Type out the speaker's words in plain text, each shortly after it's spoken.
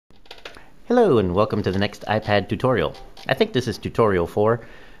Hello and welcome to the next iPad tutorial. I think this is tutorial 4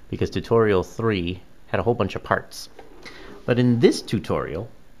 because tutorial 3 had a whole bunch of parts. But in this tutorial,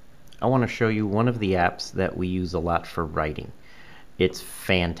 I want to show you one of the apps that we use a lot for writing. It's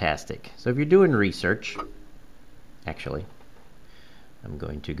fantastic. So if you're doing research, actually, I'm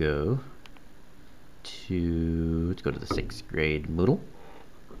going to go to, let's go to the 6th grade Moodle.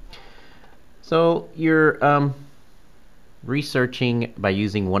 So you're researching by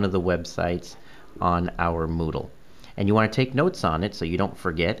using one of the websites on our Moodle. And you want to take notes on it so you don't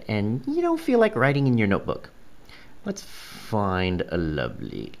forget and you don't feel like writing in your notebook. Let's find a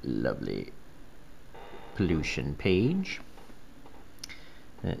lovely, lovely pollution page.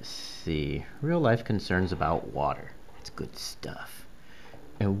 Let's see. Real life concerns about water. That's good stuff.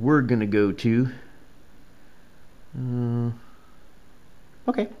 And we're going to go to...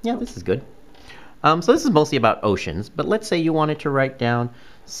 okay, yeah, this is good. So this is mostly about oceans, but let's say you wanted to write down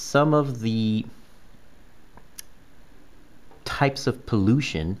some of the types of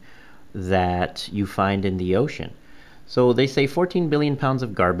pollution that you find in the ocean. So they say 14 billion pounds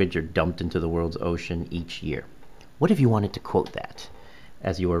of garbage are dumped into the world's ocean each year. What if you wanted to quote that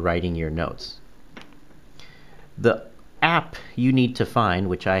as you were writing your notes? The app you need to find,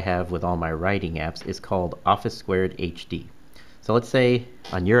 which I have with all my writing apps, is called Office Squared HD. So let's say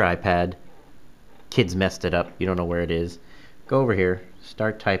on your iPad, kids messed it up, you don't know where it is. Go over here,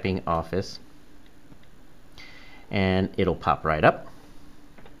 start typing Office, and it'll pop right up.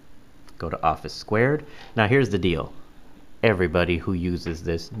 Go to Office Squared. Now here's the deal. Everybody who uses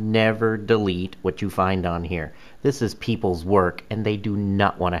this, never delete what you find on here. This is people's work, and they do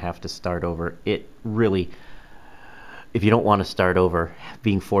not want to have to start over. It really, if you don't want to start over,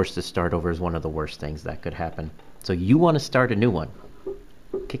 being forced to start over is one of the worst things that could happen. So you want to start a new one.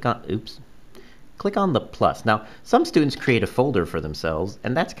 Click on the plus. Now, some students create a folder for themselves,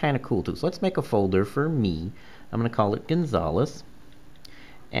 and that's kind of cool too. So let's make a folder for me. I'm going to call it Gonzalez.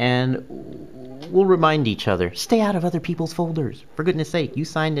 And we'll remind each other, stay out of other people's folders. For goodness sake, you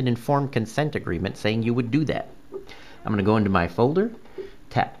signed an informed consent agreement saying you would do that. I'm going to go into my folder,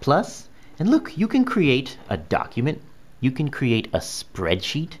 tap plus, and look, you can create a document, you can create a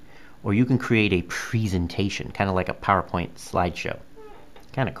spreadsheet, or you can create a presentation, kind of like a PowerPoint slideshow.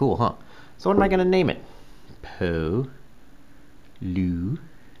 Kind of cool, huh? So what am I going to name it? Pollution.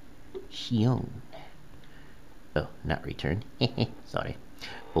 Oh, not return. Sorry.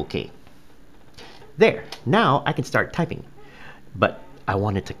 Okay. There. Now I can start typing. But I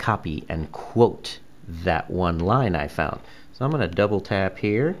wanted to copy and quote that one line I found. So I'm going to double tap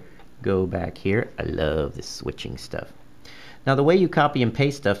here, go back here. I love this switching stuff. Now the way you copy and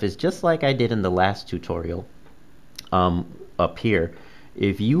paste stuff is just like I did in the last tutorial up here.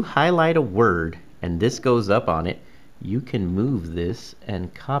 If you highlight a word and this goes up on it, you can move this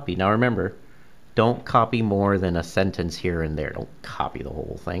and copy. Now remember, don't copy more than a sentence here and there. Don't copy the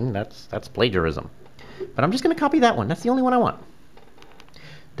whole thing. That's plagiarism. But I'm just going to copy that one. That's the only one I want.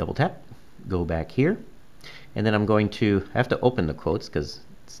 Double tap, go back here, and then I'm going to, I have to open the quotes because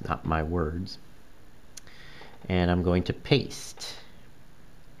it's not my words. And I'm going to paste.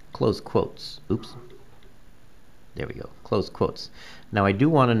 Close quotes. Oops. There we go. Close quotes. Now I do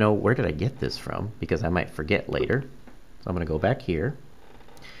want to know where did I get this from because I might forget later. So I'm going to go back here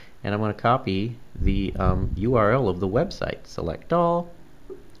and I'm going to copy the URL of the website. Select all,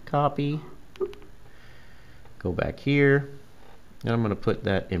 copy, go back here, and I'm going to put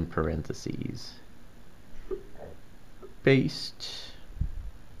that in parentheses. Paste,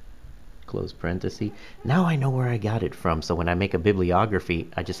 close parenthesis. Now I know where I got it from, so when I make a bibliography,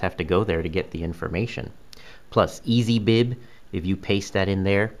 I just have to go there to get the information. Plus EasyBib, if you paste that in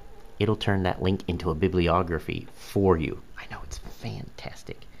there, it'll turn that link into a bibliography for you. I know, it's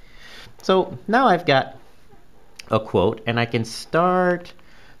fantastic. So now I've got a quote and I can start,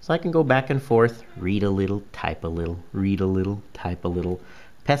 so I can go back and forth, read a little, type a little, read a little, type a little.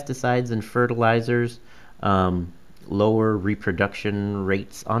 Pesticides and fertilizers lower reproduction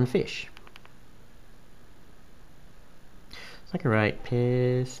rates on fish. So I can write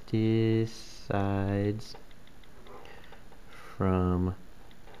pesticides from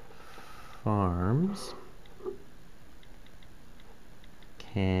farms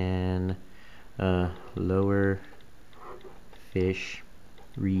can lower fish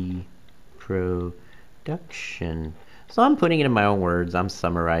reproduction. So I'm putting it in my own words. I'm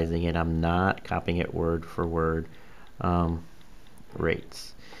summarizing it. I'm not copying it word for word.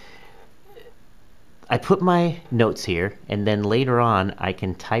 Rates. I put my notes here, and then later on I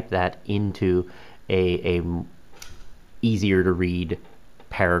can type that into a easier to read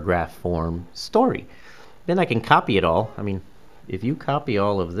paragraph form story. Then I can copy it all. I mean, if you copy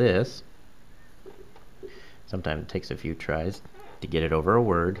all of this, Sometimes it takes a few tries to get it over a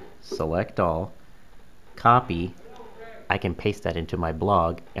word. Select all, copy. I can paste that into my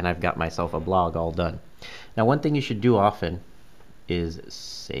blog, and I've got myself a blog all done. Now, one thing you should do often is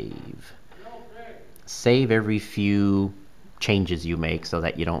save. Save every few changes you make so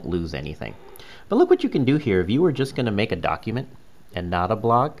that you don't lose anything. But look what you can do here. If you were just going to make a document and not a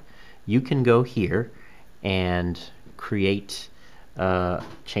blog, you can go here and create,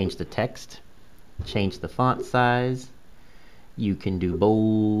 change the text, change the font size. You can do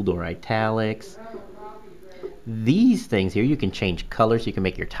bold or italics. These things here, you can change colors. You can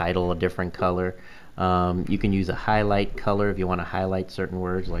make your title a different color. You can use a highlight color if you want to highlight certain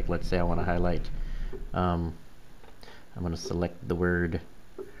words. Like, let's say I want to highlight, I'm going to select the word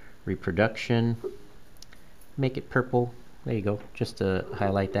reproduction, make it purple. There you go, just to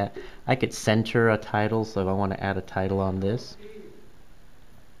highlight that. I could center a title, so if I want to add a title on this,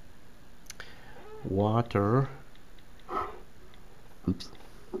 water, oops,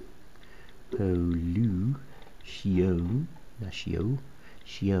 pollution,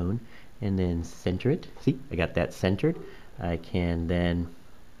 and then center it. See, I got that centered. I can then,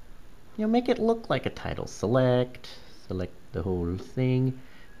 make it look like a title. Select the whole thing,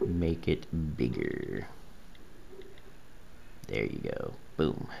 make it bigger. There you go.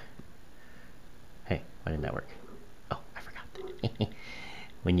 Boom. Hey, why didn't that work? Oh, I forgot.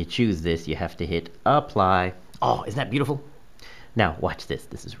 When you choose this, you have to hit apply. Oh, isn't that beautiful? Now, watch this.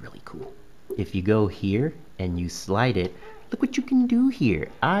 This is really cool. If you go here and you slide it, look what you can do here.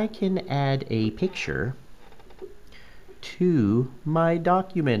 I can add a picture to my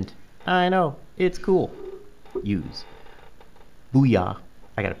document. I know, it's cool. Use. Booyah.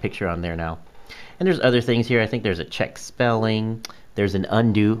 I got a picture on there now. And there's other things here. I think there's a check spelling. There's an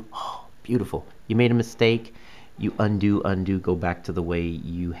undo. Oh, beautiful. You made a mistake. You undo, go back to the way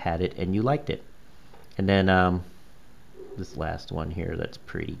you had it and you liked it. And then this last one here that's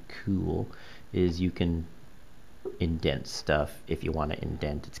pretty cool is you can indent stuff if you want to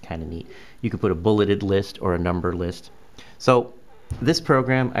indent. It's kind of neat. You can put a bulleted list or a number list. So this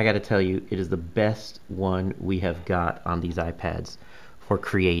program, I got to tell you, it is the best one we have got on these iPads for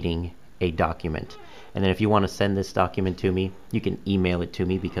creating a document. And then if you want to send this document to me, you can email it to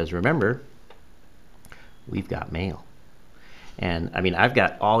me, because remember, we've got mail. And I mean, I've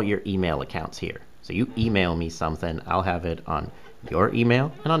got all your email accounts here. So you email me something, I'll have it on your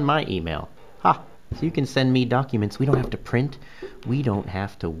email and on my email. Ha! So you can send me documents. We don't have to print. We don't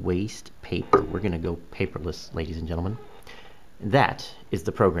have to waste paper. We're going to go paperless, ladies and gentlemen. That is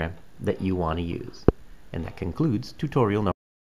the program that you want to use. And that concludes tutorial number